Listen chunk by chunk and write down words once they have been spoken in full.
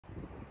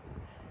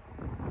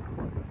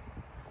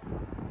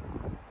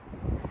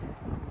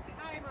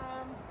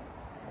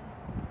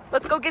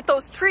Let's go get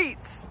those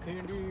treats.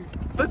 Candy.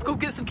 Let's go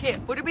get some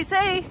candy. What did we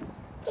say?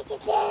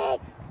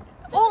 Olaf!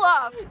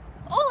 Olaf,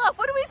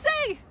 what do we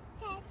say?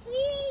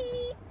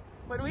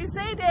 What do we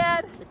say,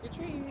 Dad? Trick or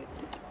treat.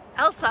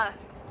 Elsa,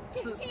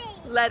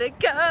 let it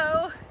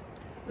go.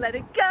 Let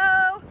it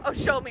go. Oh,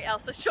 show me,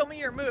 Elsa. Show me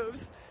your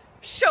moves.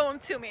 Show them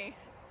to me.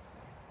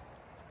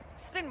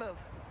 Spin move.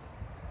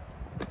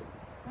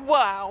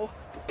 Wow.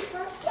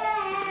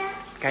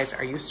 Guys,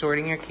 are you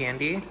sorting your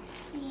candy?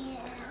 Yeah.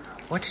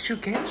 What did you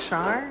get,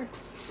 Shar?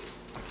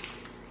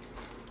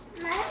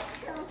 Okay.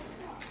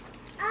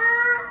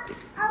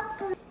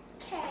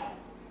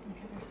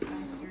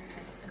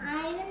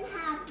 I don't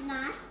have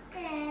not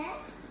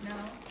this. No.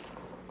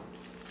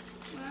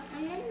 Not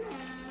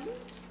M&M.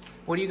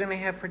 What are you gonna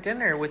have for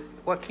dinner? With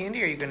what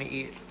candy are you gonna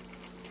eat?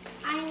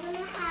 I'm gonna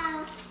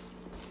have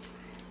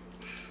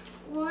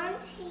one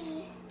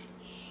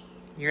piece.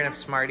 You're gonna have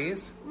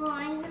Smarties? Well,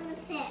 I'm gonna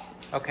pick.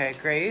 Okay,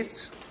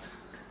 Grace.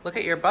 Look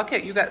at your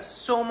bucket. You got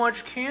so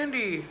much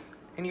candy.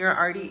 And you're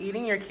already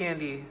eating your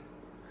candy.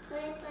 So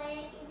it's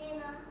like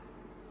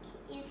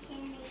you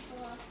candy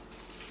for. I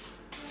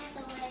have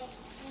to wait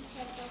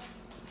until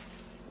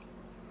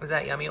Was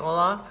that yummy,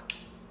 Olaf?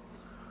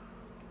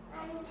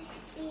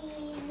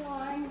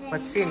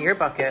 Let's see in your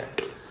bucket.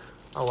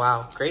 Oh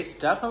wow, Grace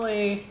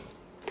definitely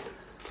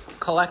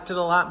collected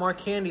a lot more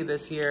candy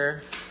this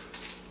year.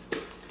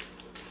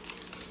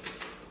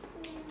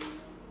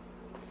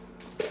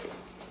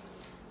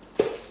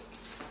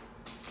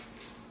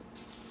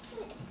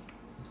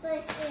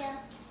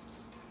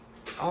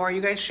 Oh, are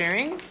you guys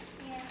sharing? Yeah,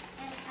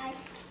 and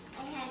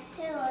I had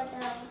 2 of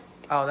those.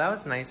 Oh, that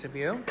was nice of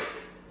you.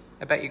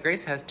 I bet you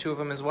Grace has 2 of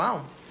them as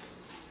well.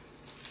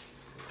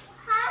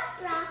 Hot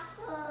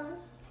raffles.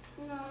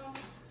 No,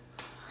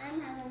 I'm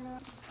having one.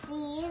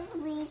 These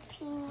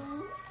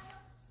repeat.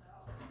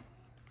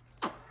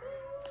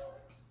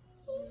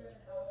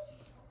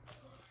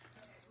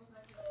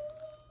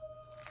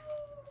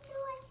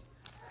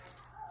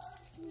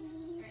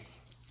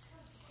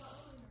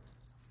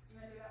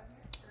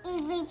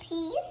 Every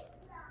piece.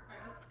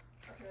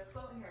 Okay, let's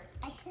go over here.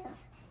 I have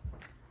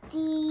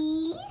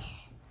these.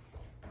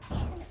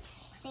 And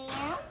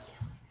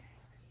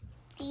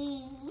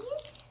these.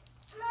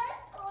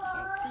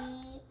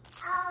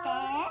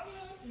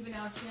 Even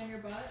out on your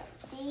butt.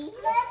 These.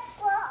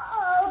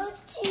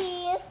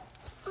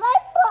 My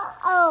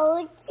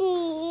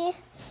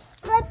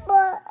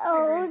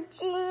Let's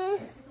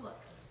take a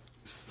look.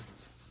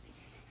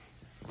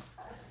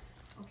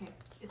 Okay,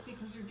 it's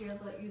because your dad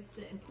let you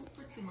sit and poop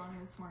for too long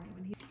this morning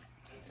when he.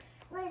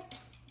 What?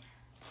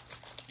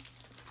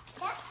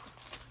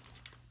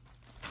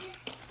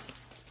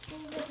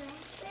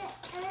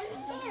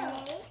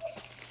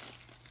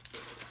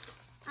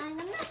 I'm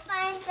gonna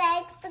find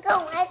bags to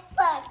go with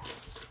bucket.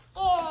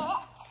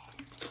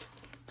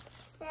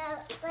 So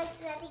let's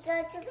ready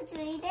go to the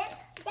treat it.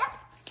 Yep.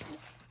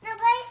 Now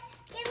guys,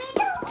 give me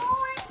the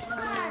orange one. Oh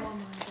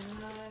my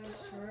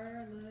gosh,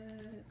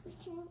 Charlotte.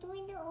 Can you give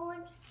me the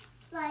orange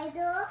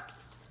spider?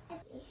 We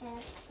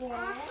have this.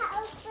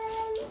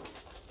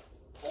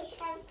 We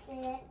have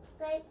this.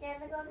 Guys,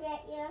 never go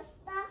get your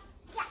stuff.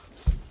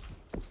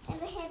 Yeah.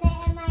 Ever hid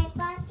it in my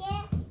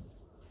bucket?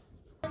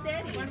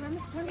 Daddy,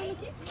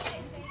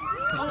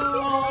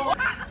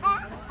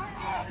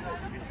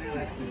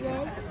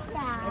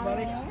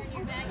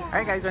 All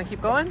right, guys, wanna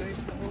keep going?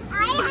 I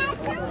have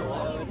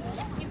some.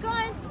 keep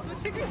going. Go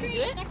trick or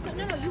treat. Next time,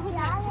 no, you hold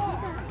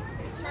that.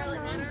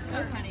 Charlotte, not our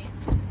car, honey.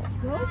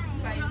 Go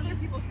buy other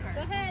people's cars.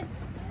 Go ahead.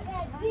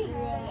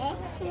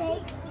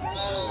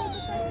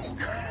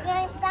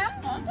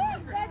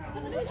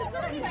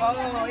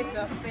 Oh, it's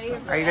a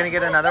favorite. Are you gonna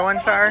get another one,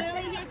 Shar?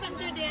 Here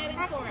comes your dad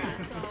and Cora.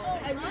 So,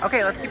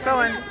 Okay, let's keep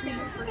going. Sarah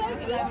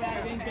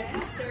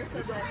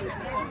said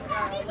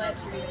that last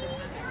year.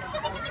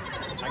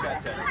 I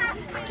got 10.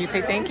 Can you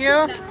say thank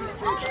you?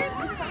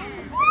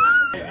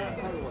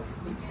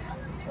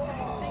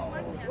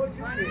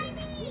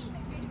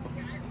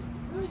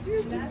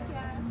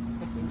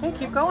 Okay,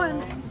 keep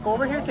going. Go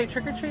over here, say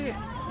trick or treat.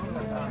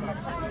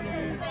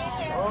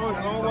 Oh,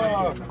 it's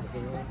Olaf.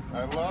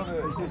 I love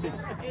it. Who's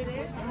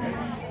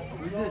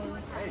this?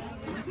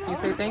 Can you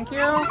say thank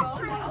you?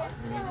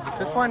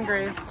 Just one,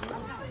 Grace.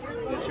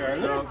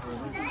 Charlotte.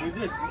 Who's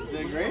this? Is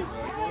that Grace?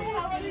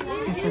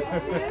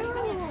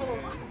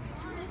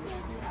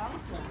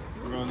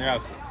 We're going the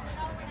opposite.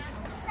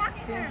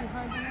 Stand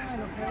behind the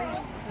line,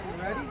 okay?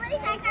 Ready?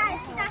 I got a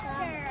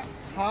sucker.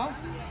 Huh?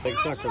 Take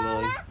sucker,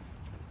 Lily.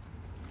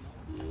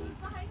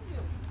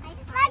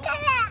 Look at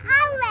the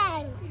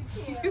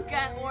orange. You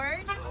got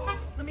orange?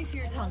 Let me see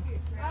your tongue.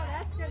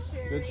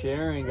 Good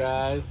sharing,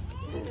 guys.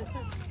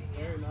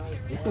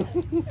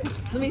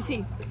 Let me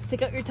see.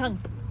 Stick out your tongue.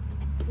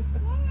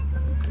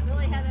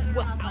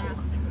 Wow.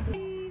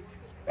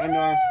 Hi,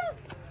 Norm.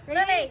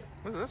 Ready?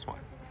 What's this one?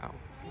 Oh.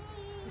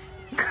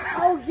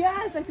 Oh,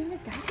 yes. I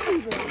think that's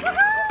even.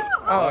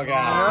 Oh,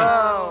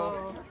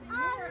 God.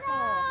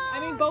 I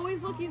mean,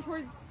 Bowie's looking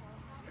towards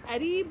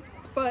Eddie,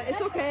 but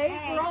it's okay.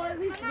 We're all at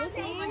least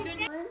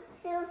looking.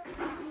 You're gonna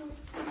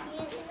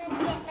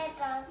get my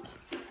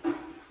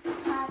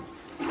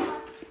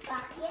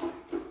bucket,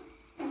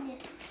 and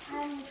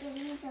I'm gonna give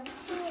you some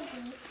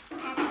candy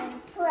and then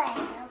play,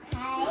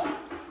 okay?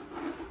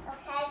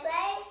 Okay,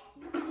 Grace?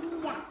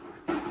 Yeah.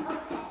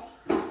 Okay.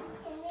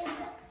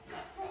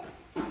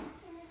 Can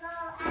you go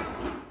out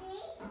and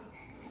see?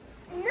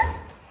 Look.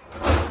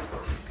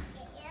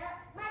 Get your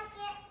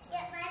bucket.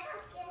 Get my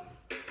bucket.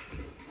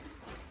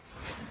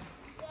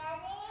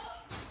 Ready?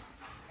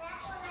 That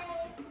one I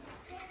do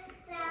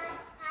that. I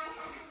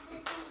have to do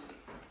these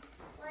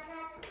one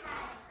at a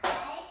time,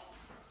 okay?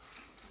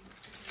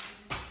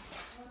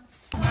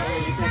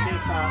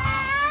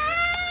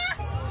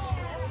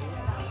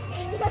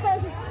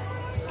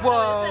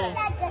 Whoa.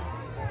 Like the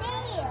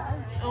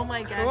stairs. Oh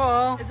my gosh.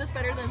 Cool. Is this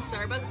better than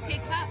Starbucks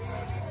cake pops?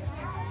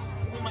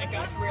 Oh my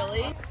gosh,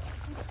 really?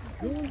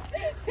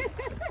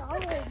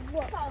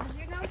 Paul, did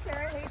you know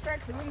Sarah hates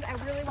raccoons? I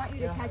really want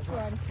you to catch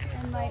one.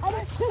 And like, you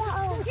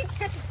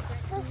catch it.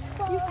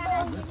 You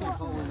had it.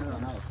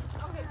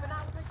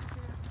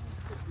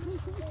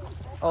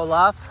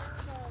 Olaf?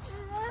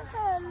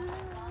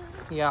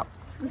 Yep.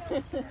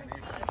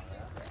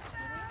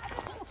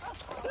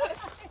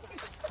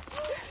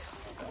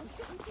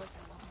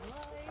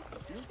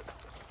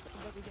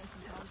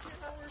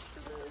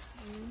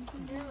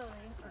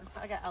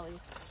 I got Ellie.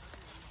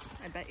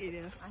 I bet you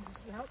do.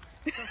 Yep.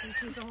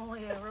 She's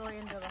only really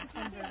into the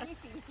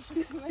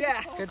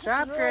Yeah. Good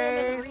job,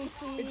 Grace.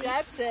 Good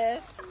job,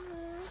 sis.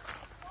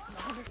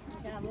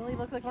 Yeah, Lily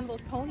looked like one of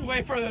those ponies.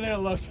 Way further than it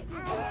looked.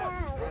 Going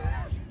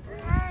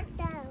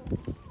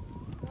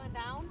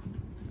down?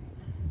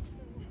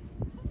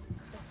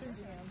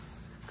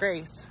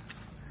 Grace,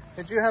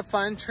 did you have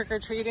fun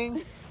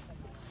trick-or-treating?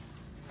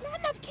 Not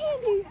enough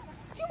candy.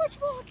 Too much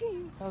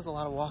walking. That was a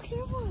lot of walking.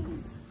 It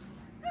was.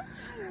 I'm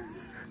tired.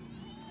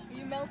 Are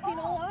you melting,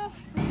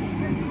 Olaf?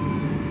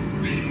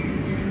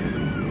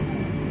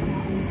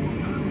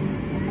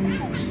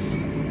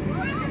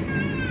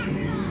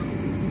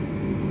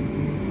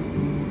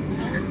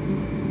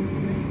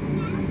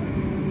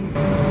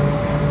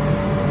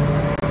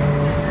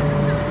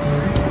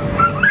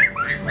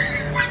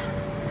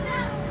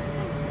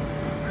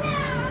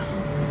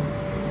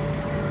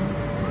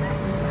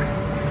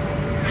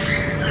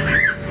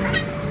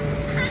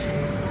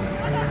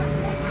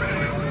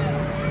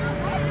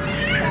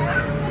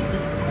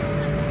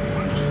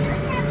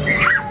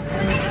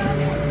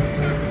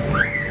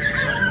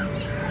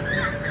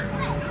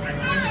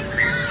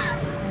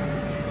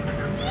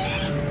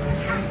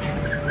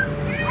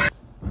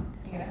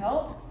 You gonna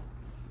help?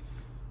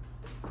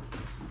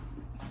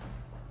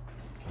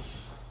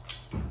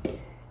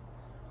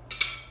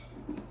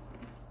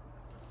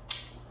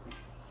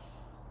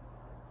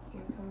 You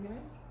wanna come get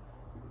it?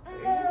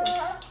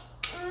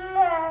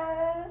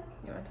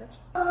 You wanna touch?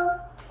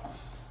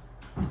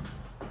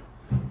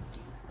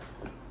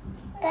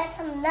 Got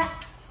some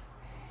nuts.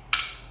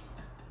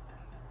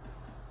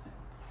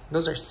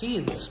 Those are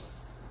seeds.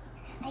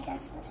 I got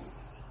some.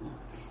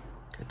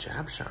 Good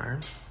job, Shar.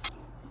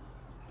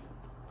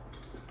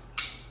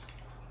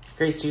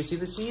 Grace, do you see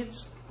the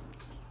seeds?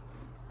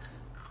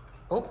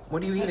 Oh,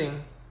 what are you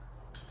eating?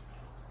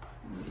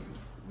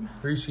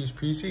 Reese's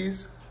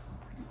Pieces?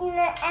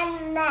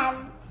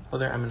 M&M. Oh,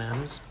 they're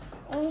M&Ms.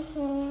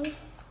 Mm-hmm. Do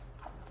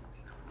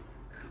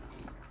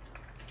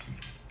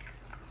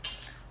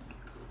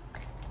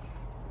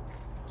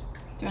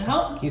you wanna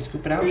help? Can you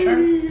scoop it out, Shar?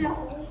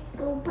 No,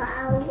 go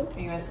out.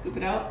 You wanna scoop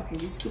it out? Okay,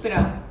 you scoop it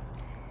out.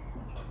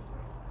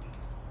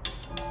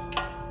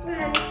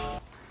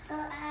 So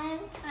I'm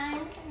trying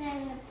to get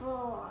in the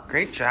bowl.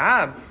 Great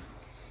job.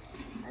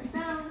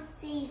 Some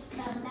seeds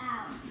come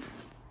out.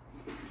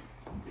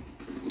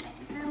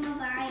 Some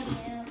of our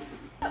you.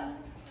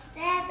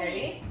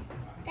 Daddy.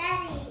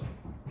 Daddy.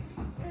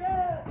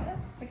 No.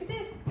 Look at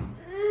this.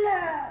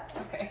 No.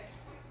 Okay.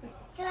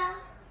 Drop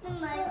the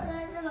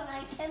marker,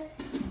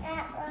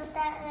 that was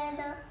that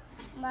little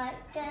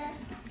marker.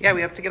 Yeah,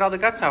 we have to get all the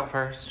guts out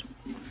first.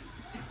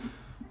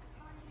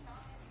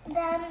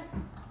 Then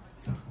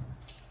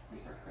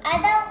I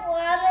don't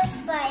want a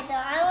spider.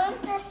 I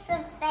want just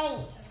a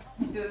face.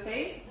 Do a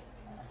face?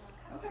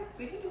 Okay,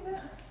 we can do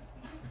that.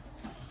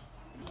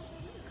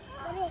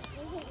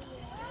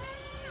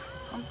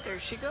 Oh, there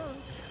she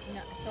goes.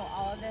 No, so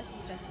all of this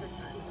is just for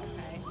fun,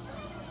 okay?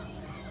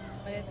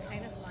 But it's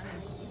kind of fun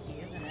and spooky,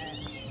 isn't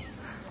it?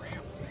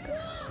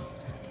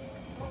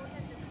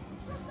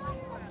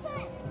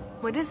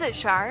 What is it,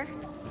 Shar?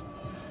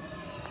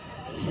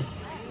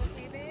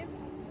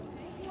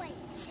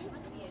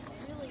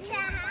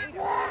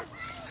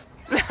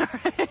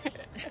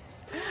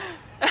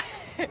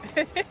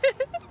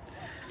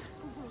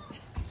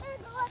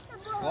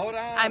 Slow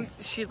down.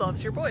 She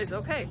loves your boys.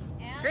 Okay,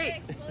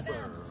 great.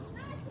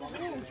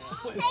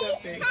 What is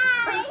that thing?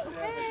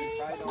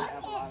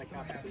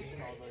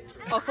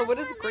 Also, what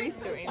is Grace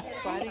doing?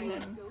 Squatting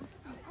and...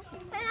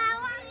 I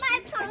want my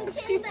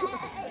pumpkin bag.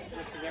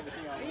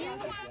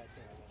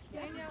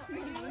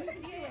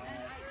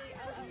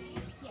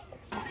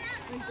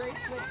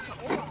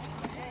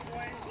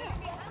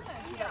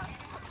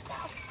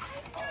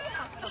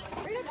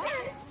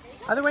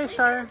 Other way,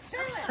 Char.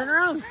 Turn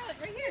around.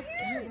 Right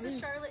here. Is this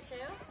Charlotte too?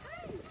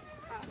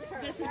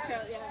 This is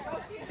Charlotte, yeah.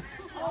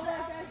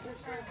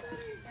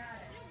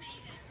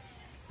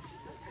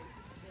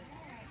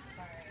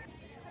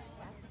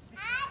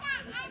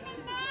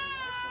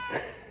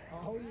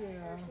 Oh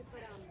yeah.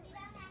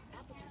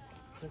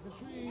 Trick or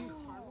treat.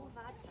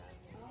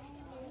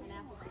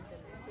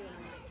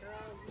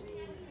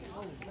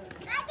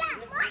 I got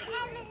more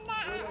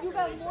M&M's. You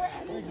got more.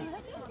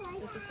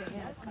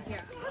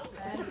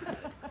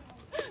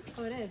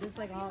 Oh, it is. It's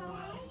like all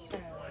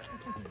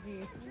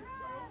Gee.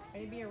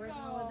 Ready to be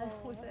original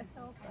with the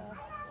Elsa.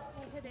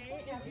 So today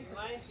is the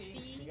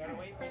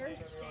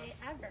first day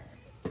ever.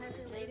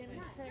 Parker laid in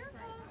his crib for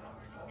an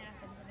hour and a half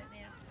and then it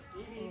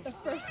napped. The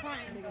first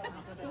time.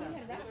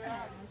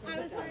 I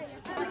was like,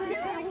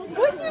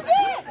 what'd you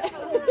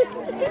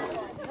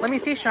get? Let me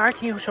see, Char.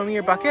 Can you show me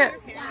your bucket?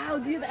 Wow,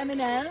 do you have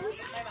M&M's?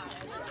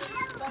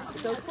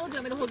 So cool. Do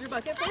you want me to hold your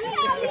bucket for you?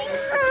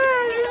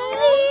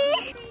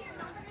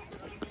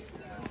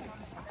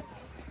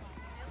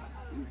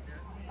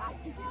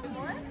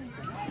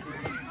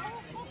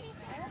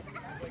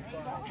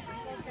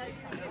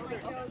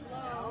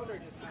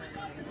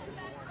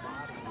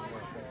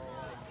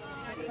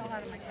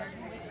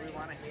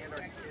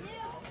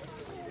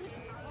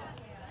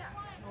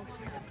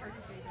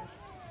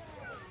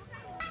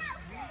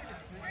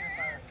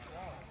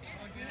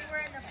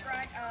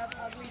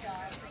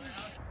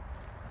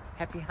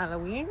 Happy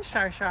Halloween,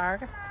 Char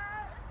Char.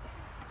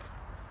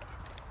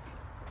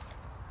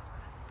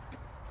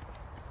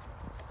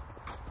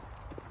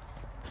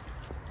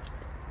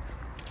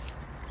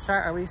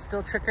 Char, are we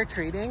still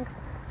trick-or-treating?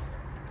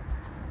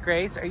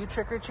 Grace, are you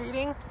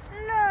trick-or-treating?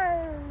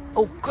 No.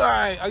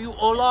 Okay, are you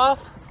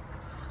Olaf?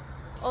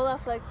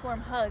 Olaf likes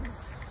warm hugs.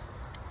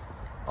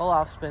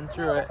 Olaf's been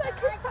through it.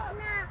 It's not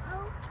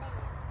open.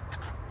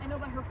 I know,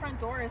 but her front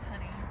door is,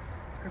 honey.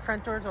 Her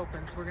front door's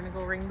open, so we're gonna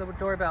go ring the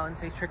doorbell and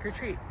say trick or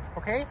treat,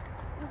 okay?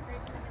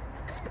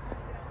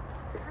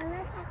 I'm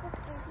gonna take a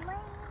big one.